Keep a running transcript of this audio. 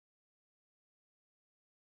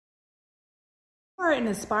Are an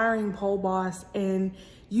aspiring pole boss and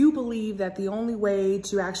you believe that the only way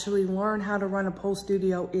to actually learn how to run a pole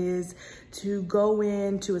studio is to go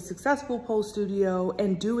into a successful pole studio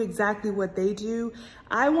and do exactly what they do,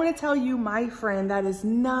 I want to tell you, my friend, that is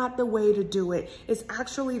not the way to do it. It's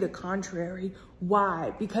actually the contrary.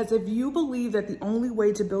 Why? Because if you believe that the only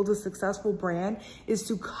way to build a successful brand is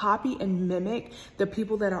to copy and mimic the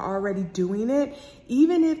people that are already doing it,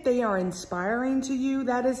 even if they are inspiring to you,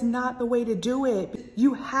 that is not the way to do it.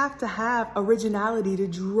 You have to have originality to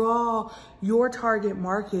draw your target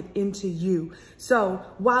market into you. So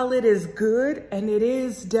while it is good and it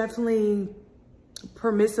is definitely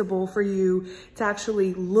permissible for you to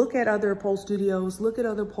actually look at other pole studios, look at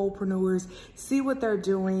other polepreneurs, see what they're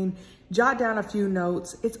doing, jot down a few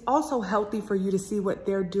notes. It's also healthy for you to see what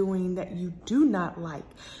they're doing that you do not like.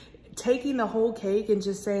 Taking the whole cake and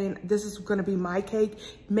just saying, this is going to be my cake,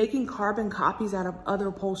 making carbon copies out of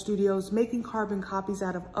other pole studios, making carbon copies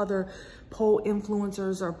out of other pole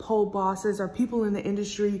influencers or pole bosses or people in the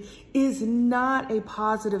industry is not a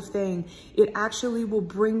positive thing. It actually will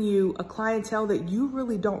bring you a clientele that you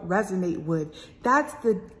really don't resonate with. That's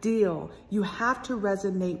the deal. You have to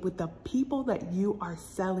resonate with the people that you are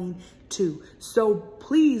selling to. So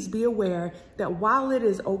please be aware that while it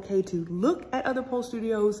is okay to look at other pole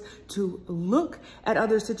studios, to look at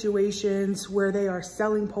other situations where they are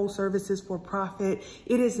selling pole services for profit,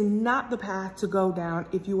 it is not the path to go down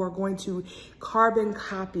if you are going to carbon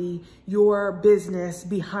copy your business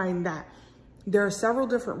behind that. There are several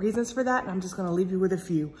different reasons for that, and I'm just going to leave you with a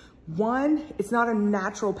few. One, it's not a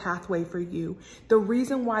natural pathway for you. The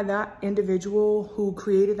reason why that individual who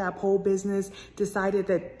created that pole business decided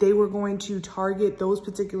that they were going to target those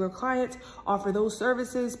particular clients, offer those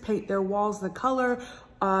services, paint their walls the color,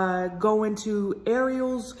 go into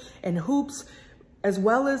aerials and hoops, as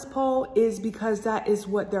well as pole, is because that is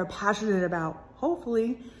what they're passionate about,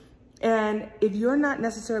 hopefully. And if you're not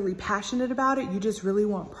necessarily passionate about it, you just really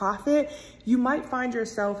want profit, you might find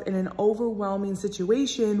yourself in an overwhelming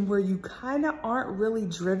situation where you kind of aren't really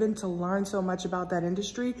driven to learn so much about that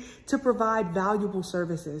industry to provide valuable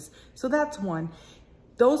services. So that's one.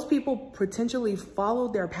 Those people potentially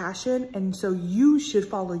followed their passion, and so you should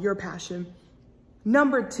follow your passion.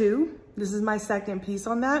 Number two, this is my second piece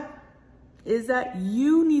on that, is that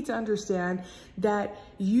you need to understand that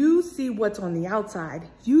you see what's on the outside.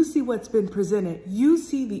 You see what's been presented. You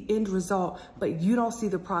see the end result, but you don't see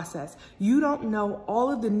the process. You don't know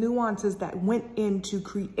all of the nuances that went into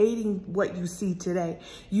creating what you see today.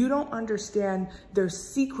 You don't understand their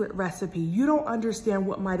secret recipe. You don't understand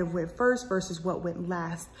what might have went first versus what went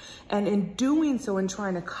last. And in doing so and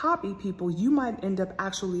trying to copy people, you might end up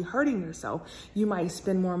actually hurting yourself. You might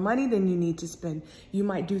spend more money than you need to spend. You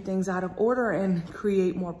might do things out of order and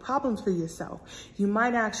create more problems for yourself. You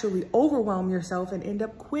might actually overwhelm yourself and end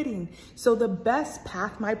up quitting. So the best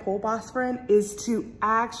path, my pole boss friend, is to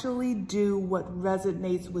actually do what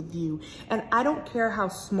resonates with you. And I don't care how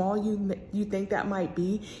small you think that might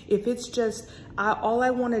be. If it's just, all I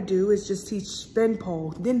want to do is just teach spin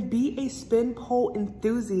pole, then be a spin pole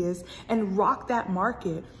enthusiast and rock that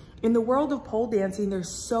market. In the world of pole dancing, there's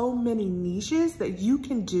so many niches that you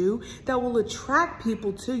can do that will attract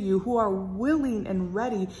people to you who are willing and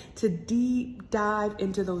ready to deep dive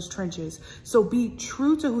into those trenches. So be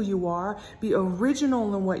true to who you are, be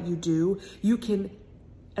original in what you do. You can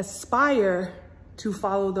aspire to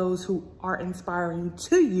follow those who are inspiring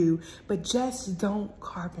to you, but just don't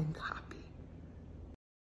carbon copy.